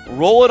night,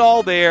 roll it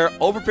all there.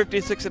 Over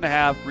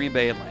 56.5, Green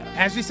Bay, Atlanta.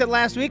 As we said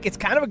last week, it's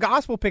kind of a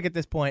gospel pick at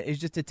this point, is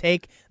just to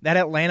take that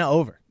Atlanta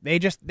over. They're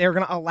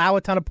going to allow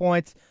a ton of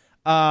points.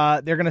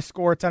 They're going to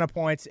score a ton of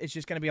points. It's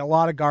just going to be a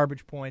lot of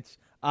garbage points.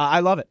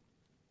 I love it.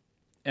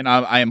 And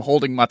I am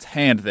holding Mutt's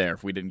hand there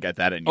if we didn't get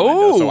that in.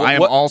 Oh, so I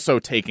am also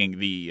taking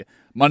the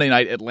Monday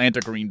night Atlanta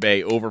Green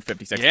Bay over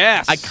 56.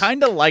 Yes. I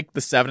kind of like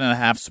the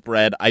 7.5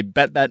 spread. I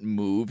bet that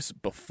moves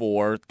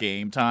before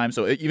game time.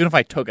 So even if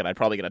I took it, I'd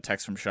probably get a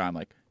text from Sean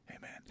like, hey,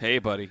 man. Hey,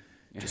 buddy.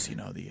 Just,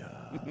 the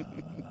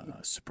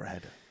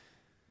spread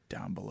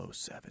down below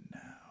 7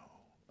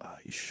 now.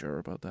 You sure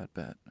about that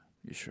bet?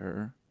 You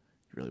sure?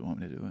 You really want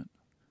me to do it?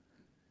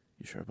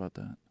 You sure about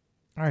that?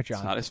 All right, John.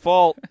 It's not his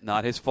fault.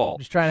 Not his fault.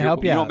 Just trying to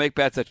help you You out. don't make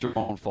bets that's your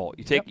own fault.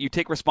 You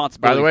take By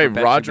responsibility. the way, for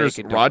bets you make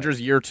and don't Rodgers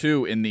make. year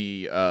 2 in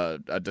the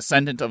a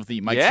descendant of the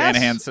Mike Yes.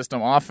 Shanahan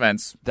system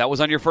offense. That was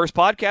on your first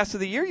podcast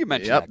of the year. You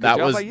mentioned Yep, that.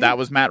 Good job by you. that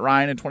was Matt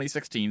Ryan in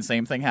 2016.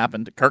 Same thing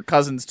happened. Kirk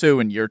Cousins too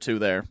in year 2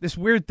 there. This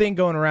weird thing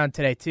going around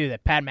today, too,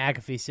 that Pat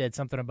McAfee said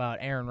something about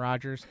Aaron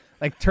Rodgers,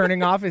 like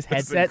turning off his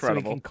headset so he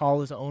incredible. can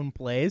call his own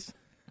plays.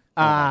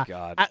 Oh, my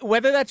God.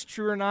 Whether that's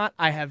true or not,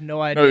 I have no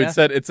idea. No,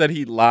 it said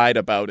he lied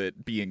about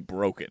it being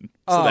broken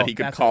so that he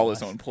could that's call what it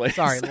his was. own plays.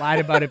 Sorry, lied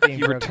about it being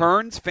He broken.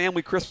 returns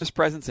family Christmas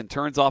presents and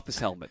turns off his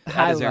helmet. That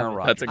I is love Aaron it.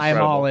 Rodgers. That's I'm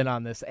incredible. all in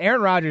on this.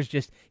 Aaron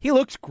Rodgers he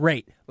looks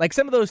great. Like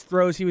some of those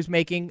throws he was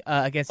making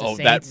against the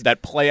Saints.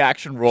 that play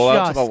action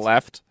rollout to the Just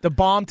left. The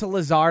bomb to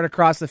Lazard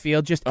across the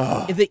field, just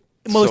the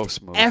most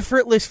smooth.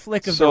 effortless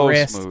flick of So the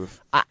wrist. smooth.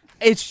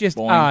 It's just,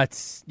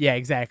 Boing. yeah,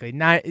 exactly.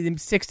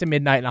 6 to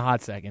midnight in a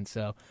hot second.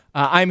 So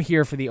I'm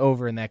here for the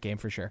over in that game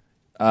for sure.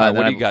 All right,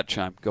 what then do you got,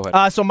 Chime? Go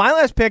ahead. So my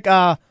last pick,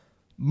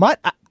 Mutt,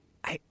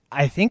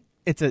 I think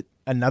it's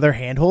another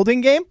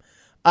hand-holding game.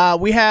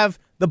 We have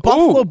the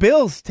Buffalo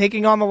Bills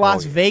taking on the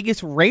Las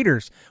Vegas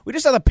Raiders. We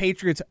just saw the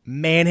Patriots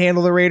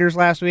manhandle the Raiders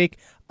last week.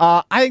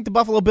 I think the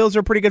Buffalo Bills are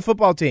a pretty good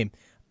football team.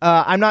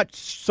 I'm not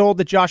sold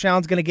that Josh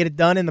Allen's going to get it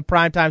done in the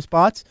primetime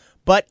spots,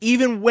 but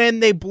even when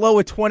they blow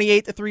a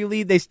 28-3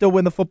 lead, they still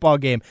win the football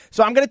game.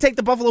 So I'm going to take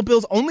the Buffalo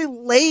Bills only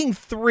laying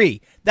 3.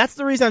 That's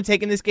the reason I'm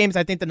taking this game is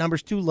I think the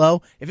number's too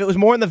low. If it was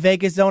more in the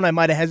Vegas zone, I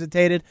might have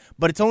hesitated,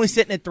 but it's only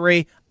sitting at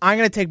 3. I'm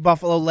going to take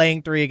Buffalo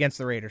laying 3 against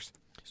the Raiders.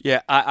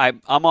 Yeah,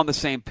 I'm on the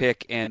same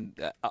pick, and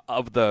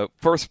of the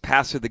first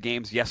pass of the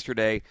games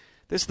yesterday,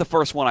 this is the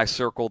first one I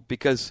circled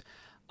because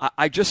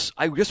I just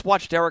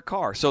watched Derek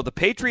Carr. So the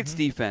Patriots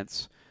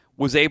defense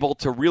was able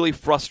to really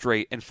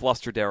frustrate and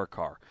fluster Derek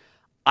Carr.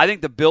 I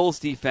think the Bills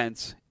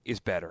defense is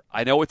better.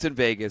 I know it's in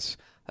Vegas.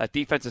 That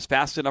defense is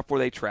fast enough where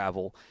they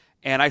travel.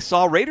 And I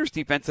saw Raiders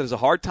defense that has a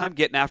hard time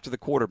getting after the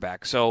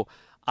quarterback. So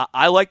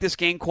I like this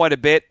game quite a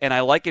bit, and I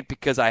like it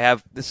because I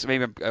have – this is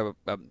maybe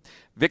a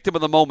victim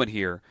of the moment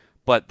here,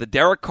 but the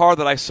Derek Carr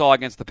that I saw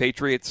against the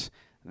Patriots,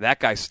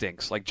 that guy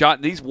stinks. Like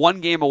John, he's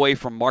one game away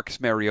from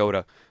Marcus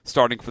Mariota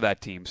starting for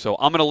that team. So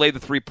I'm going to lay the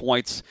 3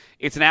 points.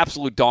 It's an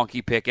absolute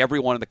donkey pick.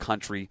 Everyone in the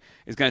country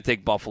is going to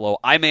take Buffalo.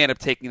 I may end up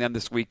taking them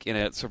this week in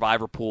a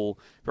survivor pool,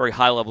 very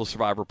high-level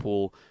survivor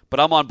pool.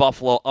 But I'm on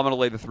Buffalo. I'm going to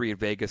lay the 3 in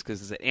Vegas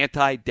because it's an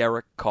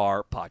anti-Derek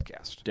Carr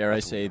podcast. Dare I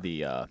say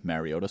the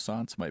Mariota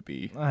Sons might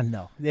be.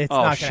 No, it's Oh,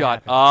 not going to shut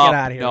happen. up. Get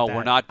out of here No, with that.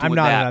 we're not doing I'm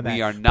not that. in on that.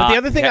 We are not. But the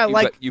other thing I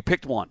like... You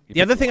picked one.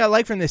 The other thing I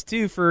like from this,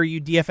 too, for you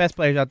DFS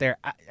players out there,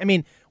 I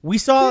mean, we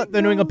saw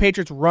the New England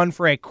Patriots run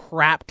for a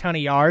crap ton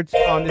of yards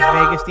on this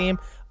Vegas team.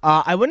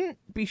 I wouldn't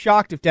be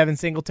shocked if Devin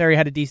Singletary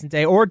had a decent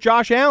day, or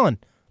Josh Allen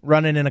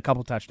running in a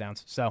couple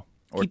touchdowns. So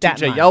Or keep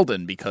that in TJ mind.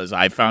 Yeldon, because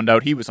I found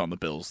out he was on the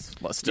Bills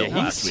still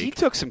last he week.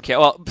 took some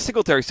well,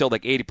 Singletary still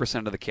like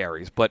 80% of the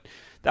carries, but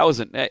that was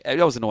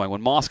annoying.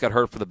 When Moss got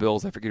hurt for the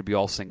Bills, I figured it'd be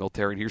all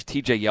Singletary, and here's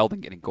TJ Yeldon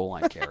getting goal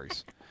line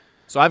carries.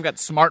 So I've got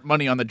smart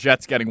money on the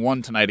Jets getting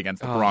 1 tonight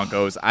against the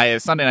Broncos.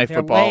 Sunday Night They're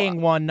Football.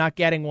 laying 1, not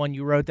getting 1.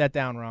 You wrote that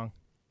down wrong.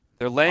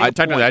 They're laying.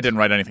 Technically, points. I didn't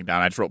write anything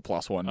down. I just wrote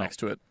 +1 next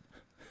to it.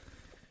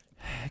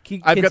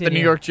 I've I've got the New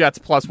York Jets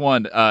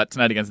 +1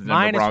 tonight against the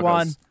Denver Minus Broncos.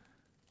 1.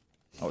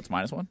 Oh, it's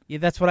 -1? Yeah,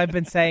 that's what I've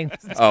been saying.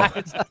 Oh.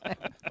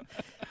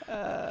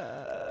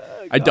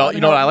 I don't.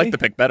 You know what? I like the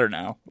pick better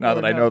now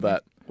that I know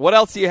that. What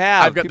else do you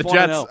have? I've got People the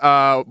wanna Jets,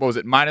 know. what was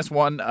it,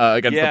 -1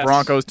 against Yes. the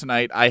Broncos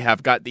tonight. I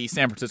have got the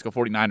San Francisco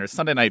 49ers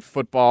Sunday Night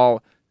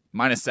Football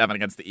 -7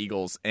 against the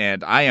Eagles.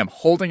 And I am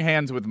holding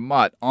hands with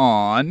Mutt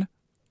on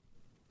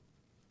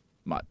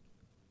Mutt.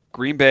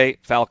 Green Bay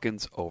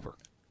Falcons over.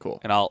 Cool.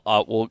 And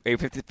we'll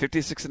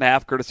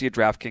 56.5 courtesy of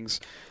DraftKings.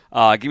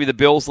 Give me the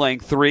Bills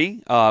laying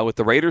 3 with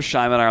the Raiders.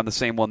 Shime and I are on the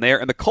same one there,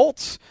 and the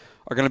Colts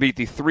are going to beat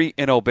the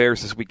 3-0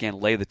 Bears this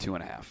weekend. Lay the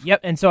 2.5. Yep,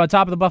 and so on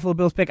top of the Buffalo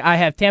Bills pick, I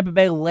have Tampa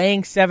Bay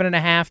laying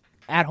 7.5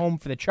 at home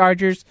for the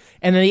Chargers,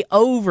 and then the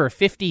over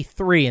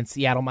 53 in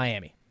Seattle,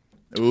 Miami.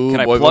 Ooh, Can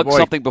I boy, plug boy, boy.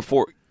 something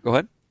before? Go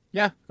ahead.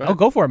 Yeah. Go Oh, ahead.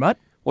 go for it, Mutt.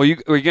 Well, you're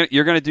going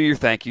to do your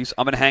thank yous.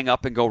 I'm going to hang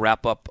up and go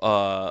wrap up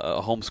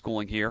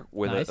homeschooling here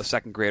with Nice. a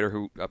second grader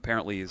who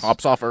apparently is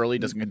Hops off early,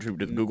 doesn't contribute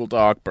to the Google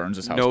Doc, burns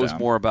his house knows down.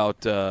 more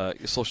about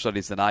social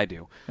studies than I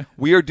do.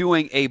 We are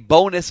doing a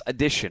bonus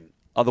edition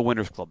of the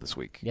Winners Club this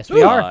week. Yes,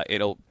 we are.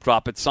 It'll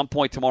drop at some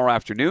point tomorrow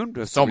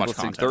afternoon. So much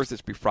listening content. Thursday,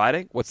 it's be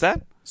Friday. What's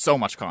that? So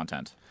much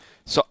content.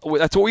 So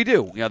that's what we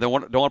do. They don't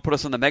want to put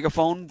us on the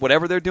megaphone,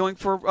 whatever they're doing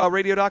for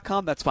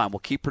radio.com. That's fine. We'll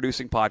keep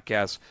producing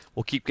podcasts.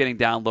 We'll keep getting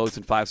downloads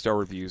and 5-star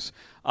reviews.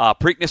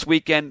 Preakness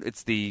weekend,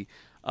 it's the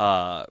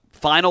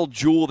Final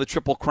jewel of the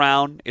Triple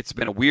Crown. It's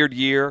been a weird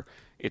year.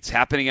 It's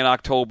happening in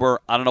October.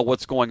 I don't know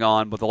what's going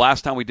on, but the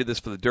last time we did this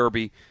for the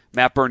Derby,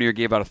 Matt Bernier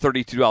gave out a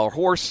 $32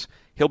 horse.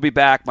 He'll be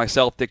back.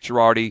 Myself, Dick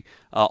Girardi,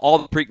 all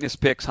the Preakness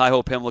picks, High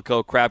Hope,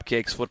 Pimlico, crab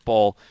cakes,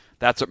 football.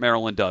 That's what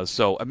Maryland does.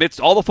 So amidst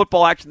all the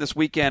football action this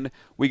weekend,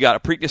 we got a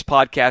Preakness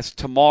podcast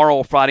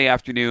tomorrow, Friday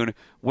afternoon.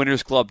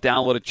 Winners Club,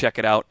 download it, check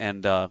it out,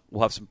 and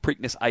we'll have some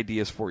Preakness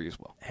ideas for you as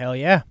well. Hell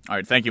yeah. All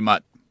right, thank you,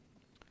 Mutt.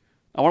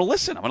 I want to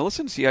listen. I want to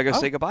listen to see how I got to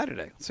say goodbye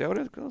today. Let's see how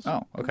it goes.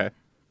 Oh, okay.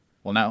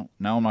 Well, now I'm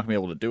not going to be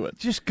able to do it.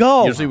 Just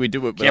go. Usually we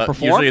do it, but Can't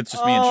perform? usually it's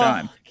just me and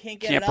Shime.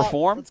 Can't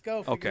perform? Let's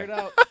go. Figure Okay. it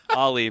out.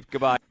 I'll leave.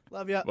 Goodbye.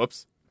 Love ya.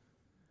 Whoops.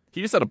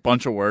 He just had a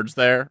bunch of words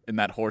there in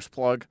that horse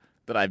plug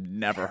that I've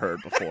never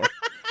heard before.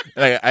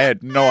 I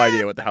had no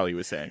idea what the hell he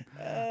was saying.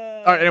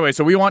 All right, anyway,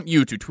 so we want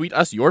you to tweet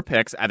us your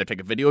picks. Either take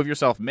a video of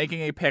yourself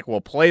making a pick.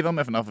 We'll play them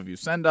if enough of you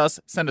send us.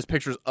 Send us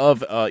pictures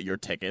of your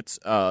tickets.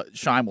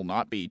 Shime will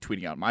not be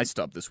tweeting out my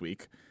stub this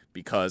week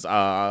because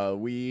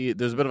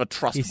there's a bit of a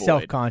trust He's void.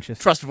 self-conscious.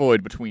 Trust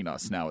void between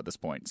us now at this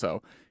point.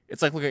 So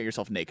it's like looking at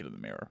yourself naked in the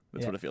mirror.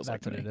 That's what it feels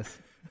like to me. That's what it is.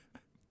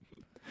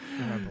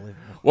 Unbelievable.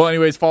 Well,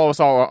 anyways, follow us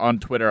all on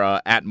Twitter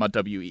at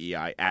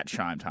MuttWEI, at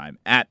ShimeTime,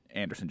 at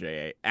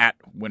AndersonJA, at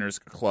Winners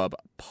Club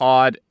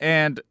Pod,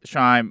 and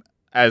Shime,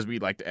 as we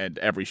like to end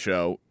every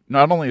show.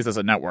 Not only is this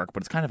a network,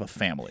 but it's kind of a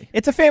family.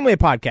 It's a family of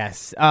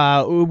podcasts,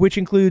 which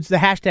includes the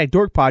hashtag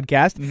Dork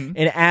Podcast. Mm-hmm.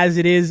 And as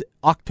it is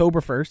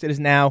October 1st, it is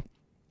now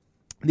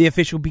the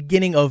official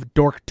beginning of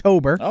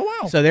Dorktober. Oh,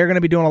 wow. So they're going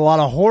to be doing a lot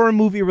of horror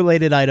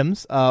movie-related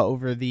items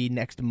over the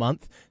next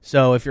month.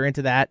 So if you're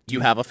into that... Do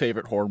you have a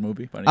favorite horror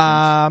movie? By any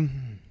chance?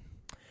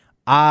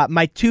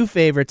 My two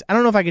favorites, I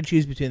don't know if I can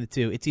choose between the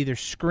two. It's either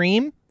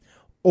Scream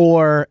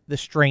or The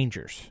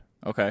Strangers.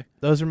 Okay.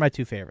 Those are my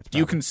two favorites. Do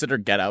you probably. consider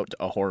Get Out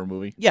a horror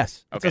movie?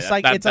 Yes. Okay, it's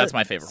that's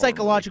my favorite horror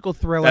psychological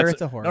movie. thriller.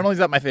 It's a horror. Not only is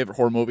that my favorite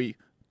horror movie,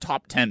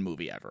 top 10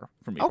 movie ever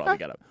for me. Okay. Probably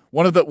Get Out.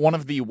 One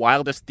of the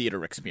wildest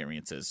theater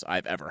experiences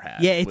I've ever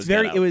had. Yeah, it was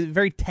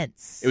very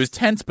tense. It was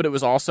tense, but it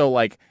was also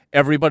like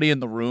everybody in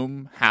the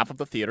room, half of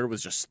the theater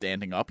was just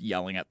standing up,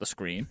 yelling at the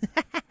screen.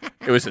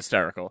 It was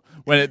hysterical.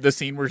 When the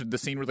scene where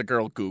the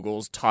girl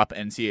Googles top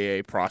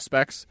NCAA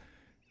prospects,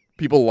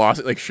 people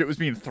lost it. Like shit was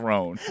being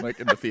thrown like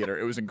in the theater.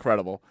 It was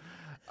incredible.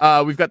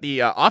 We've got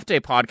the Off Day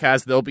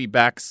podcast. They'll be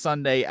back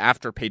Sunday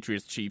after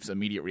Patriots Chiefs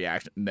immediate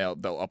reaction. They'll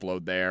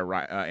upload there.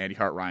 Andy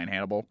Hart, Ryan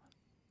Hannibal.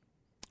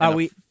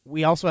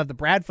 We also have the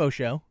Bradfo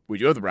Show. We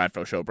do have the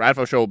Bradfo Show.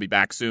 Bradfo Show will be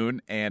back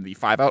soon, and the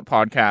 5 Out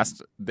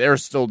podcast.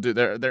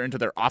 They're into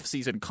their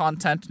off-season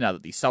content now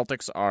that the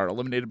Celtics are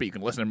eliminated. But you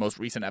can listen to the most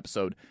recent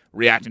episode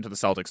reacting to the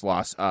Celtics'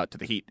 loss to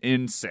the Heat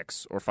in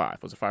 6 or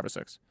 5. Was it 5 or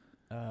 6?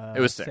 It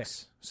was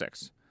 6.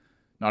 6.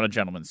 Not a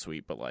gentleman's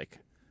sweep, but like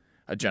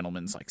a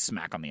gentleman's like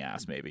smack on the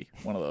ass, maybe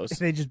one of those.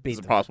 They just beat There's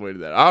a them. possible way to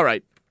do that. All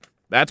right,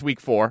 that's week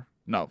 4.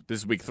 No, this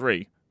is week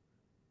 3.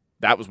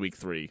 That was week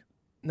 3.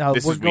 No,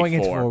 This we're is week going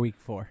into 4. week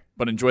 4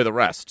 But enjoy the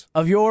rest.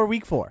 of your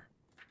week 4.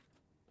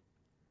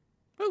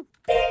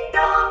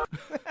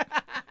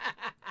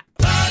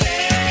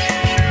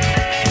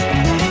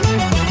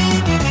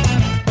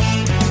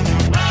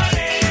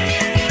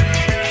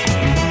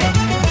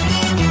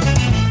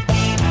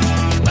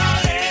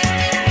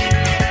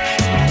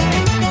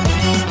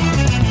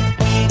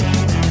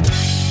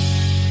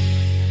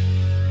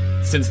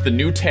 Since the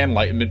new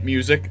Tanlightenment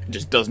music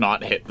just does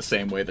not hit the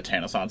same way the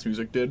Tanaissance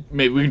music did,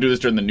 maybe we can do this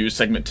during the news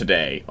segment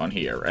today on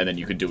here, and then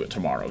you could do it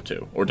tomorrow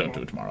too, or don't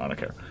do it tomorrow. I don't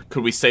care.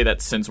 Could we say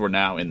that since we're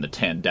now in the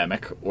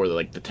Tandemic or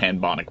the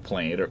Tanbonic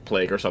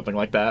plague or something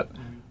like that,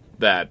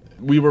 that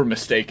we were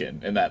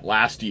mistaken, and that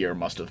last year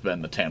must have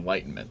been the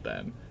Tanlightenment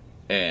then,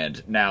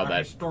 and now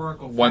that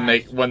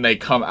when they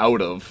come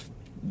out of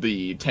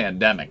the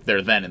Tandemic,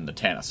 they're then in the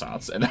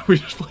Tanaissance, and then we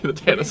just play the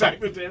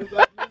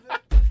Tanaissance.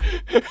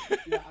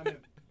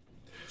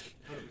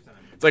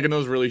 It's like in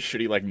those really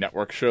shitty like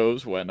network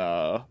shows when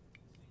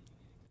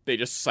they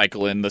just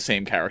cycle in the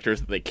same characters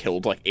that they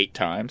killed like 8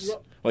 times,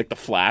 like The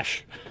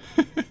Flash.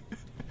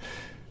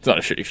 It's not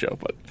a shitty show,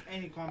 but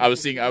I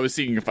was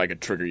seeing if I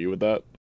could trigger you with that.